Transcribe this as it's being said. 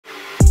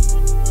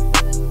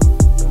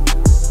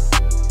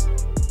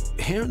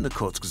Here in the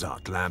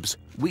Kurzgesagt labs,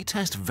 we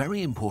test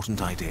very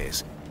important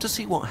ideas to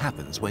see what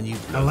happens when you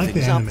blow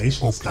things up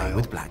or play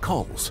with black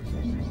holes.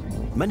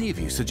 Many of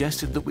you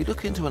suggested that we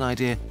look into an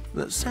idea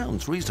that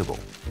sounds reasonable: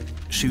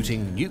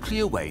 shooting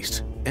nuclear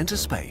waste into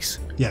space.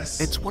 Yes.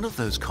 It's one of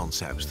those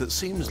concepts that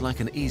seems like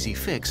an easy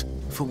fix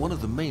for one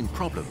of the main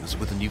problems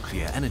with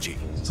nuclear energy.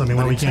 Something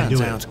why we can't do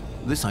it. It turns out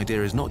this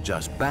idea is not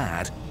just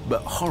bad,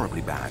 but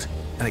horribly bad,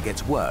 and it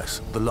gets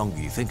worse the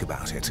longer you think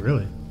about it.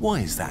 Really?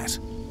 Why is that?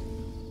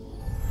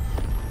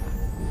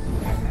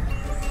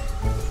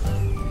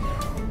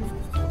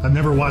 I've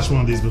never watched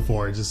one of these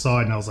before. I just saw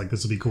it and I was like,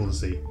 this would be cool to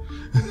see.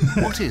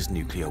 What is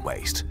nuclear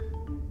waste?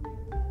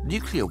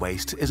 Nuclear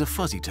waste is a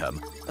fuzzy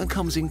term and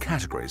comes in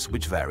categories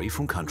which vary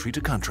from country to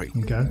country.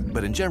 Okay.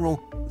 But in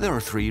general, there are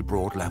three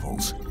broad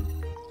levels.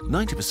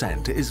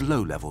 90% is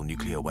low-level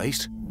nuclear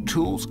waste,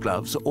 tools,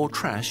 gloves, or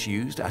trash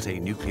used at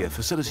a nuclear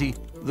facility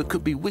that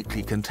could be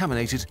weakly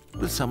contaminated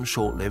with some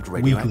short-lived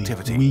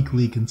radioactivity.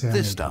 Weakly contaminated.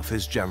 This stuff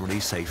is generally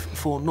safe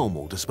for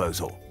normal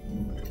disposal.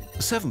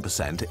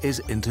 7% is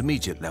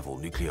intermediate-level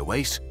nuclear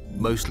waste,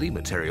 mostly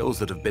materials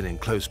that have been in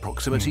close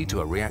proximity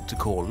to a reactor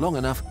core long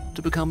enough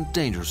to become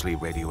dangerously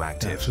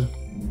radioactive. Gotcha.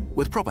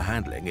 With proper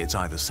handling, it's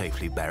either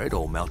safely buried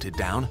or melted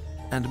down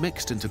and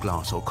mixed into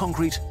glass or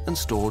concrete and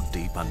stored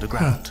deep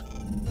underground.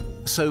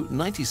 So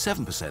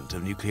 97%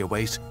 of nuclear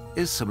waste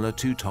is similar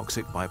to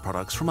toxic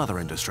byproducts from other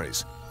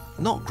industries.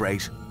 Not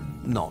great,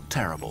 not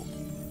terrible.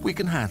 We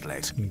can handle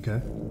it.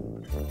 Okay.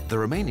 The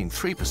remaining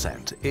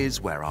 3%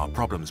 is where our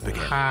problems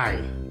begin.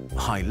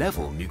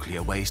 High-level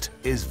nuclear waste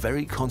is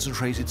very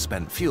concentrated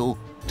spent fuel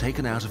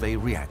taken out of a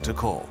reactor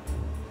core.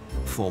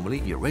 Formerly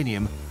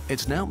uranium,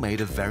 it's now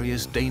made of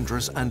various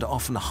dangerous and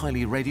often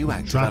highly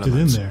radioactive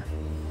elements. Dropped it in there.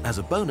 As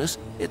a bonus,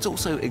 it's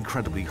also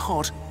incredibly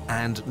hot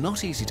and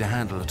not easy to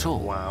handle at all.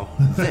 Wow.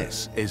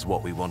 This is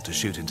what we want to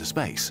shoot into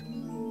space.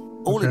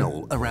 All in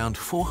all, around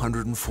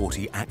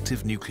 440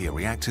 active nuclear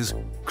reactors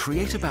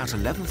create about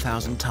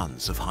 11,000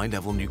 tons of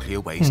high-level nuclear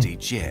waste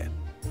each year.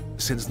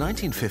 Since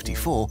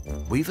 1954,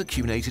 we've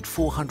accumulated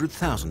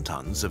 400,000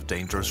 tons of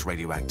dangerous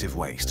radioactive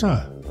waste.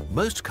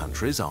 Most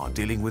countries are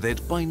dealing with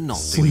it by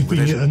not dealing with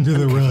it and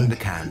kicking the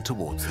can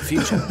towards the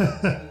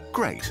future.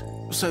 Great,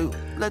 so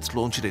let's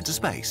launch it into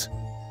space.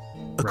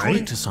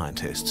 According to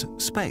scientists,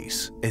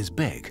 space is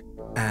big,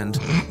 and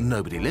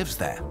nobody lives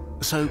there,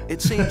 so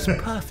it seems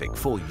perfect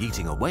for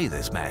yeeting away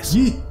this mess.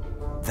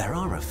 There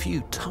are a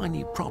few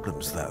tiny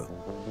problems, though.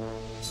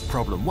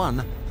 Problem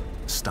 1,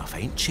 stuff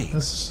ain't cheap.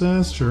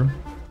 That's true.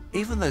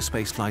 Even though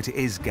spaceflight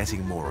is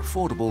getting more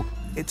affordable,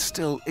 it's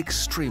still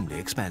extremely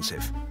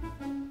expensive.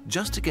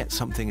 Just to get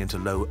something into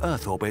low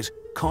Earth orbit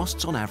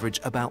costs on average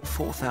about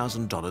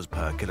 $4,000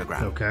 per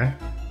kilogram. Okay.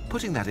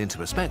 Putting that into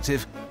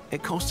perspective,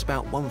 it costs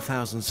about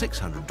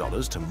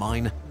 $1,600 to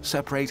mine,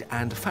 separate,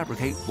 and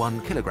fabricate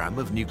 1 kilogram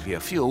of nuclear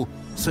fuel,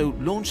 so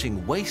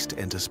launching waste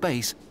into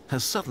space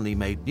has suddenly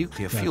made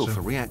nuclear fuel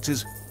for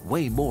reactors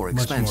way more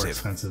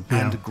expensive,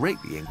 and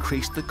greatly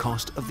increased the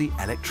cost of the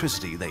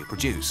electricity they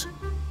produce.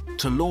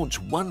 To launch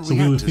one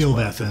reactor's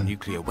worth of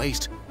nuclear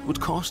waste would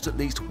cost at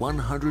least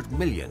 $100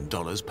 million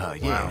per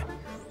year.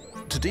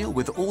 To deal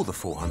with all the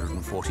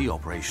 440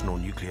 operational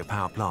nuclear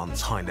power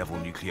plants' high-level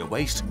nuclear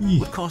waste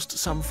would cost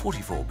some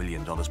 $44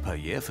 billion per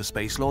year for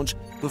space launch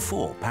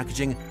before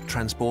packaging,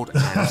 transport,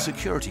 and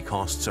security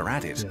costs are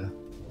added.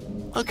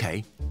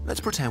 Okay, let's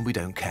pretend we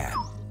don't care.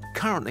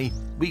 Currently,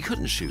 we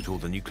couldn't shoot all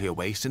the nuclear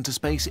waste into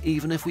space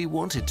even if we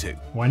wanted to.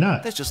 Why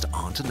not? There just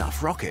aren't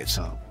enough rockets.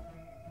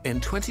 In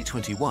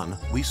 2021,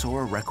 we saw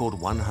a record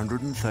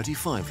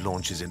 135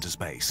 launches into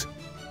space.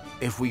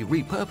 If we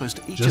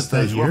repurposed each of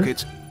those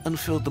rockets and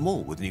filled them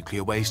all with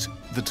nuclear waste,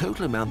 the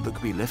total amount that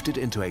could be lifted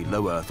into a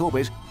low Earth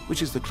orbit,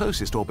 which is the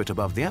closest orbit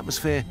above the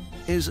atmosphere,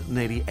 is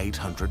nearly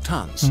 800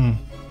 tons.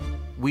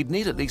 We'd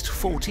need at least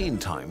 14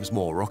 times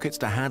more rockets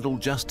to handle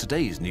just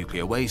today's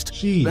nuclear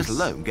waste, let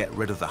alone get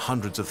rid of the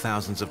hundreds of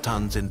thousands of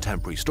tons in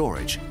temporary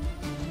storage.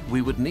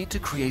 We would need to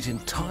create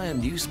entire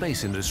new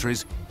space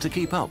industries to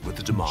keep up with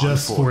the demand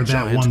for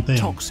giant,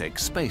 toxic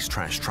space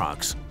trash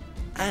trucks.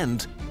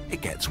 And it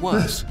gets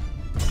worse.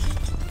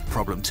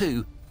 Problem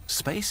 2,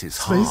 space is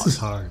hard. Space is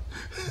hard.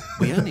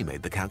 We only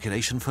made the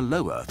calculation for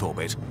low Earth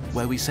orbit,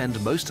 where we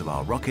send most of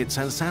our rockets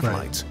and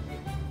satellites.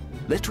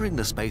 Littering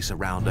the space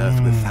around Earth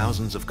with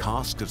thousands of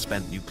casks of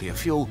spent nuclear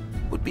fuel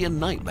would be a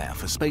nightmare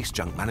for space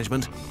junk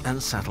management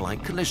and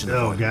satellite collision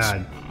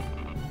avoidance.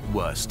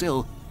 Worse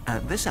still,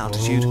 at this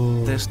altitude,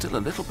 there's still a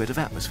little bit of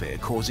atmosphere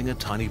causing a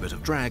tiny bit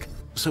of drag,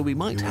 so we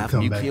might have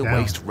nuclear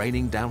waste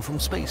raining down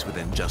from space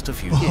within just a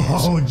few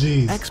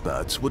years.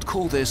 Experts would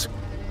call this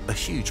a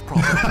huge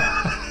problem.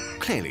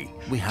 Clearly,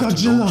 we have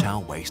to launch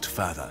our waste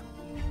further.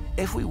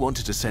 If we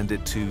wanted to send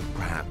it to,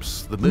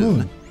 perhaps, the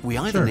moon, we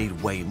either need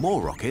way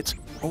more rockets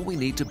or we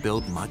need to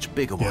build much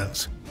bigger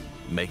ones,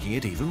 making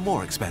it even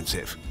more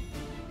expensive.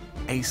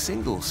 A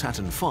single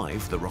Saturn V,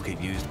 the rocket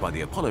used by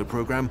the Apollo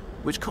program,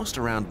 which cost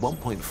around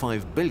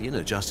 $1.5 billion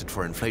adjusted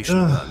for inflation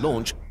per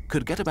launch,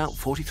 could get about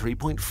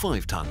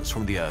 43.5 tons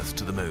from the Earth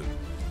to the moon.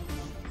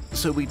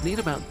 So we'd need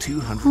about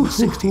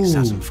 260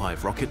 Saturn V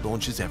rocket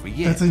launches every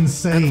year. That's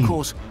insane. And of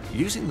course,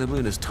 using the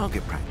moon as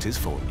target practice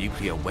for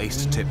nuclear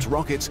waste-tipped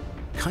rockets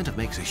kind of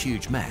makes a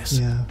huge mess.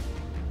 Yeah.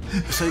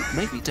 So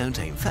maybe don't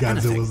aim for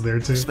Godzilla's anything. there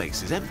too.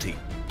 Space is empty.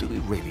 Do we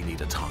really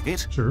need a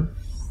target? Sure.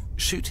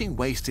 Shooting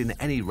waste in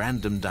any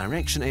random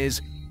direction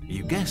is,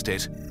 you guessed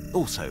it,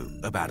 also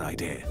a bad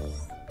idea.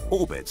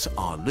 Orbits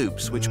are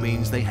loops, which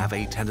means they have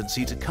a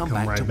tendency to come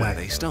back right to where back.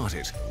 they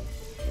started.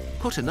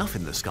 Put enough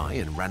in the sky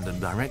in random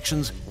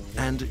directions,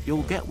 and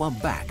you'll get one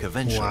back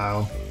eventually.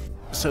 Wow.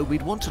 So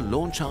we'd want to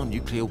launch our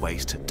nuclear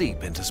waste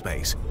deep into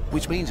space,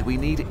 which means we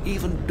need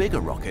even bigger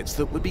rockets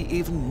that would be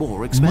even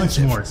more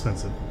expensive. Much more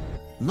expensive.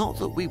 Not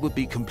that we would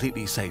be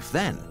completely safe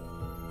then.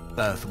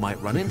 Earth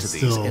might run into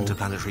these Still.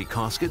 interplanetary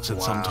caskets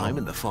at some time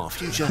in the far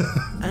future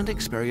and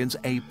experience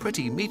a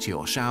pretty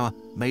meteor shower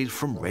made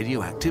from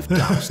radioactive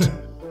dust.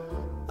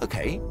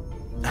 Okay,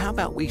 how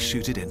about we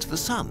shoot it into the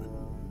sun?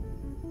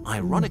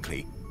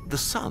 Ironically, the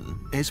sun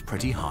is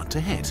pretty hard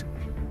to hit.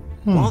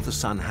 While the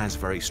sun has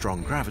very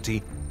strong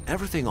gravity,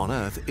 everything on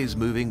Earth is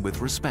moving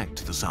with respect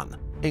to the sun,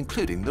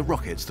 including the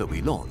rockets that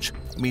we launch,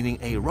 meaning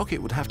a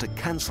rocket would have to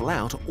cancel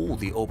out all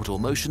the orbital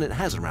motion it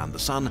has around the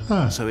sun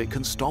so it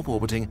can stop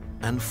orbiting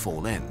and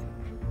fall in.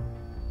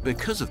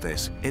 Because of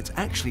this, it's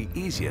actually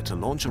easier to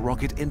launch a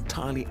rocket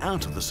entirely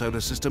out of the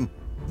solar system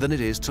than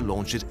it is to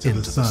launch it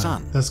into the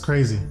sun. That's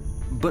crazy.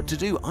 But to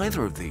do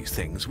either of these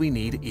things, we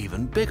need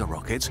even bigger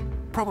rockets,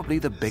 probably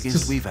the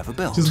biggest we've ever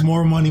built. Just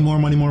more money, more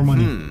money, more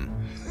money.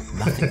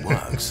 Nothing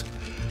works.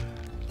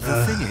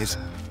 The thing is,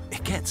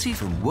 it gets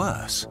even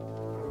worse.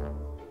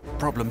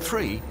 Problem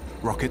 3,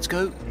 rockets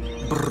go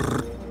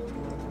brrr.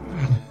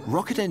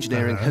 Rocket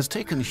engineering has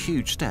taken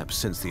huge steps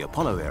since the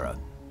Apollo era.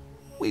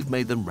 We've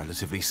made them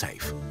relatively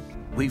safe.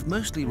 We've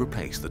mostly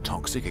replaced the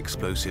toxic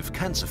explosive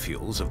cancer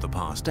fuels of the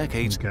past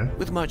decades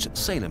with much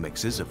saner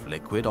mixes of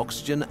liquid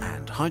oxygen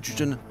and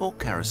hydrogen or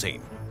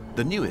kerosene.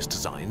 The newest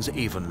designs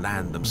even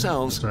land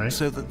themselves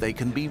so that they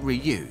can be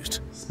reused.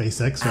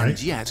 SpaceX, right?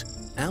 And yet,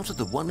 out of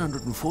the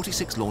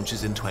 146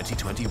 launches in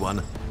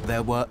 2021,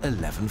 there were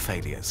 11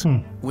 failures,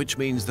 which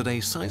means that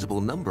a sizable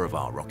number of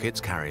our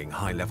rockets carrying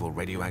high-level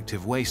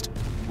radioactive waste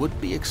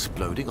would be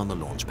exploding on the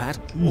launch pad,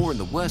 or in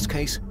the worst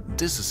case,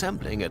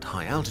 disassembling at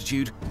high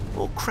altitude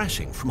or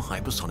crashing from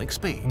hypersonic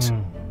speeds.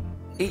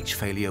 Each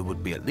failure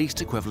would be at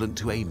least equivalent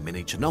to a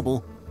mini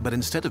Chernobyl, but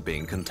instead of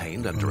being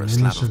contained under a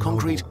slab of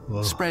concrete,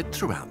 spread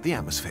throughout the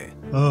atmosphere.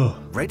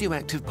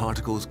 Radioactive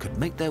particles could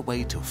make their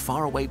way to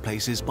faraway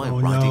places by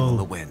riding on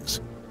the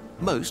winds.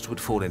 Most would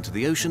fall into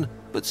the ocean,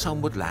 but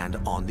some would land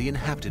on the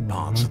inhabited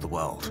parts of the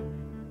world.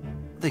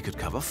 They could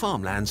cover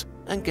farmlands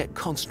and get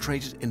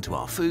concentrated into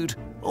our food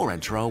or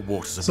enter our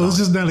water supply. So it's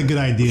just not a good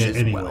idea which is,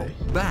 anyway. Well,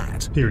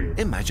 bad. Period.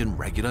 Imagine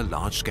regular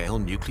large-scale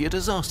nuclear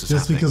disasters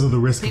Just happening. because of the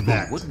risk People of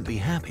that. wouldn't be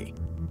happy.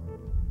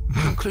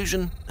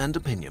 Conclusion and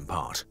opinion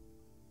part.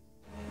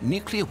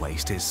 Nuclear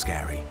waste is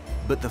scary,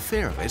 but the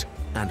fear of it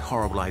and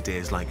horrible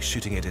ideas like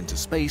shooting it into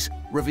space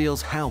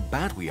reveals how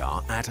bad we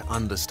are at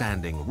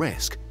understanding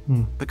risk,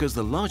 because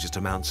the largest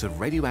amounts of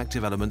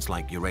radioactive elements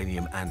like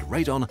uranium and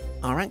radon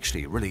are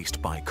actually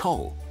released by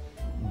coal.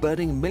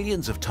 Burning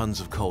millions of tons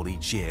of coal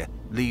each year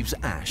leaves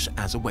ash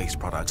as a waste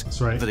product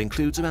that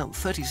includes about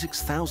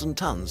 36,000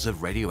 tons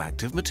of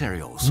radioactive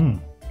materials.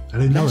 I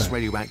didn't know Less that.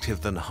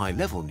 radioactive than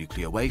high-level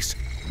nuclear waste,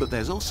 but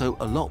there's also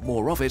a lot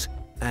more of it,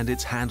 and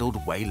it's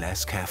handled way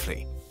less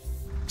carefully.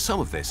 Some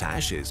of this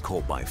ash is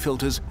caught by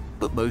filters,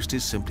 but most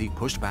is simply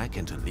pushed back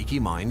into leaky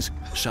mines,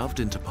 shoved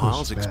into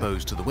piles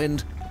exposed to the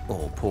wind,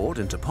 or poured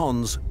into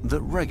ponds that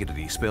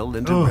regularly spill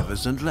into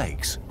rivers and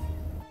lakes.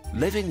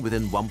 Living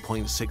within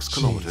 1.6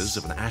 kilometers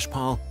of an ash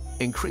pile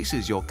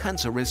increases your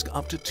cancer risk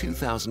up to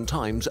 2,000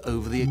 times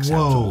over the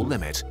acceptable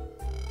limit.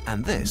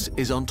 And this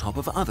is on top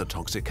of other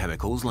toxic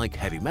chemicals like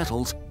heavy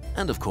metals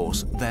and, of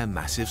course, their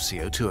massive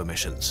CO2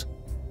 emissions.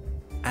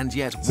 And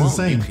yet, while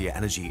nuclear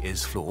energy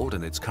is flawed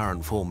and its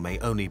current form may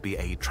only be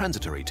a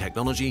transitory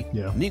technology,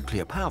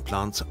 nuclear power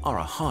plants are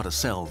a harder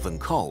sell than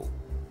coal.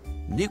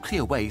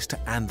 Nuclear waste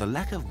and the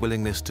lack of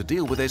willingness to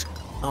deal with it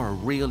are a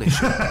real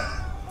issue.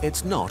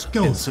 It's not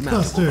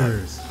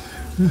insurmountable.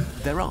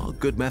 There are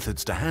good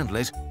methods to handle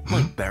it,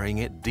 like burying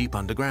it deep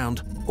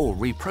underground or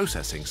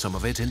reprocessing some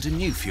of it into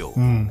new fuel.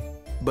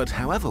 But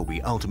however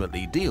we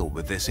ultimately deal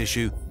with this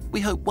issue, we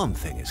hope one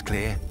thing is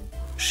clear.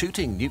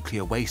 Shooting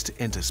nuclear waste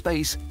into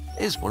space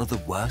is one of the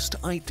worst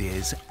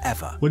ideas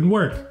ever. Wouldn't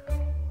work.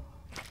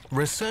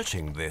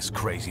 Researching this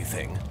crazy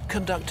thing,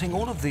 conducting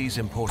all of these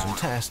important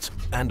tests,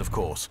 and of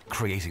course,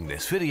 creating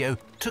this video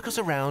took us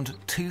around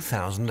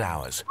 2,000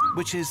 hours,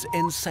 which is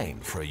insane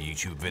for a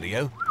YouTube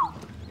video.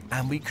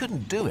 And we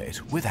couldn't do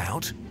it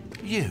without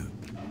you.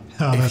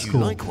 If you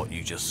like what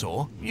you just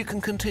saw, you can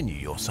continue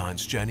your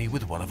science journey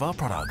with one of our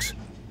products.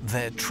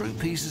 They're true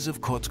pieces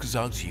of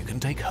Kurzgesagt you can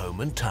take home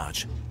and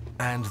touch.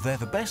 And they're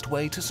the best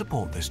way to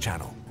support this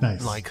channel.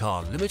 Like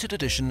our limited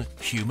edition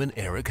Human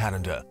Era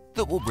Calendar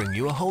that will bring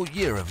you a whole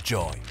year of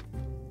joy.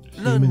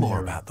 Learn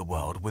more about the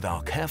world with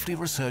our carefully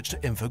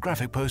researched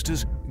infographic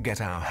posters,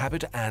 get our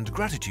habit and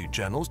gratitude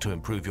journals to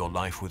improve your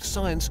life with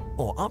science,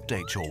 or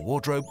update your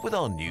wardrobe with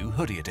our new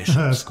hoodie editions.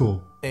 That's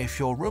cool. If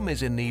your room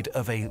is in need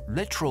of a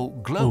literal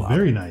glow-up,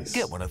 very nice.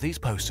 Get one of these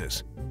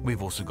posters.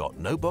 We've also got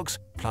notebooks,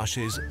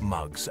 plushes,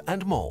 mugs,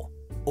 and more.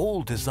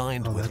 All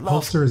designed with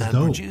love and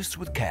produced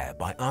with care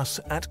by us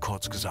at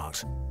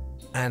Kurzgesagt.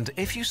 And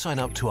if you sign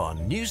up to our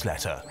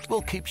newsletter,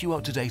 we'll keep you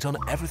up to date on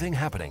everything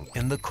happening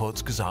in the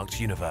Kurzgesagt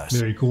universe.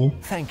 Very cool.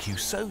 Thank you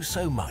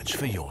so much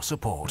for your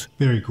support.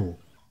 Very cool.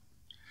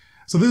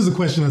 So this is a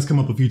question that's come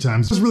up a few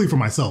times. It's really for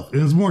myself.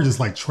 It was more just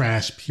like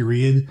trash,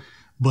 period.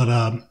 But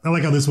I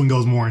like how this one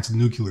goes more into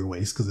nuclear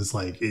waste, because it's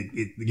like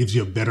it gives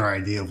you a better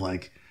idea of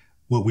like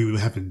what we would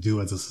have to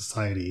do as a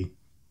society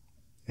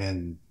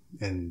and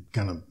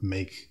kind of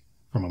make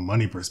from a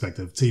money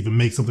perspective to even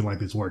make something like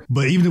this work.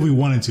 But even if we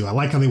wanted to, I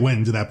like how they went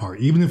into that part.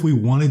 Even if we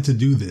wanted to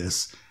do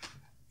this,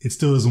 it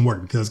still doesn't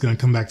work because it's going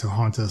to come back to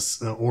haunt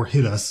us or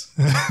hit us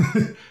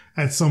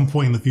at some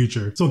point in the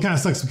future. So it kind of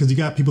sucks because you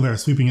got people that are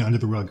sweeping it under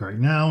the rug right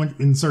now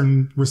in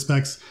certain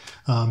respects,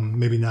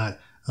 maybe not,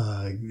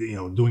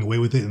 doing away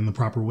with it in the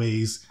proper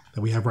ways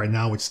that we have right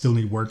now, which still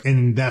need work.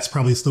 And that's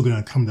probably still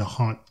going to come to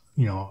haunt,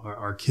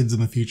 our kids in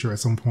the future at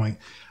some point.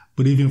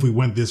 But even if we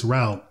went this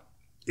route,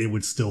 it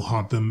would still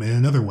haunt them in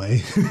another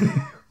way,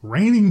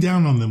 raining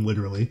down on them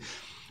literally.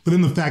 But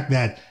then the fact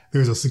that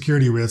there's a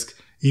security risk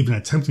even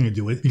attempting to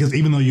do it, because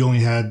even though you only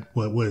had,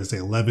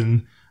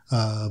 11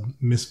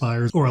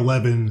 misfires or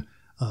 11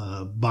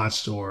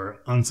 botched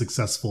or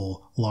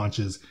unsuccessful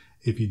launches,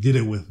 if you did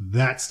it with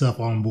that stuff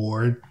on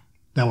board,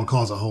 that would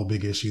cause a whole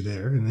big issue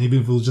there. And even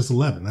if it was just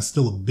 11, that's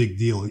still a big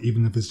deal.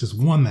 Even if it's just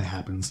one that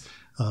happens,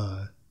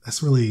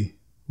 that's really,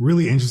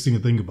 really interesting to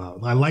think about.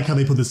 I like how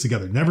they put this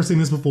together. Never seen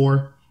this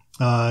before.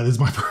 This is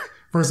my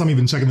first time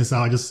even checking this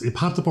out. It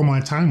popped up on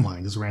my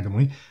timeline just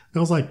randomly. I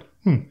was like,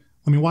 let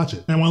me watch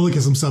it. And I want to look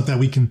at some stuff that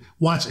we can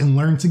watch and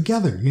learn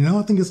together.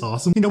 I think it's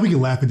awesome. We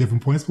can laugh at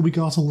different points, but we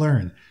can also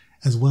learn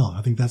as well.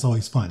 I think that's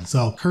always fun.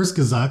 So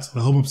Kurzgesagt, I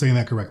hope I'm saying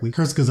that correctly.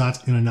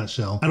 Kurzgesagt in a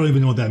nutshell. I don't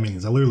even know what that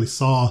means. I literally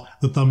saw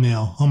the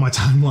thumbnail on my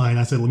timeline.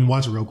 I said, let me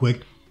watch it real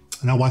quick.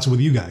 And I'll watch it with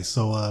you guys.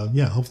 So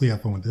yeah, hopefully you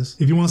have fun with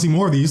this. If you want to see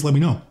more of these, let me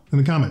know in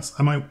the comments.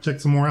 I might check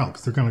some more out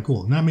because they're kind of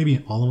cool. Not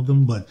maybe all of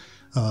them, but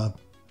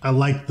I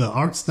like the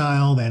art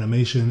style, the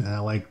animation, and I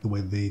like the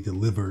way they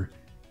deliver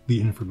the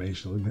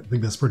information. I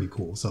think that's pretty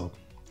cool. So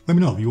let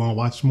me know if you want to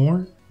watch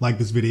more, like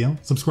this video,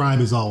 subscribe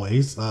as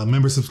always.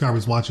 Members,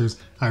 subscribers, watchers,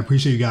 I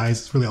appreciate you guys.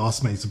 It's really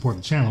awesome that you support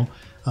the channel,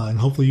 and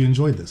hopefully you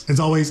enjoyed this. As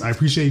always, I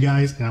appreciate you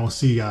guys, and I will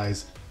see you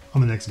guys on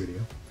the next video.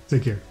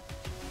 Take care.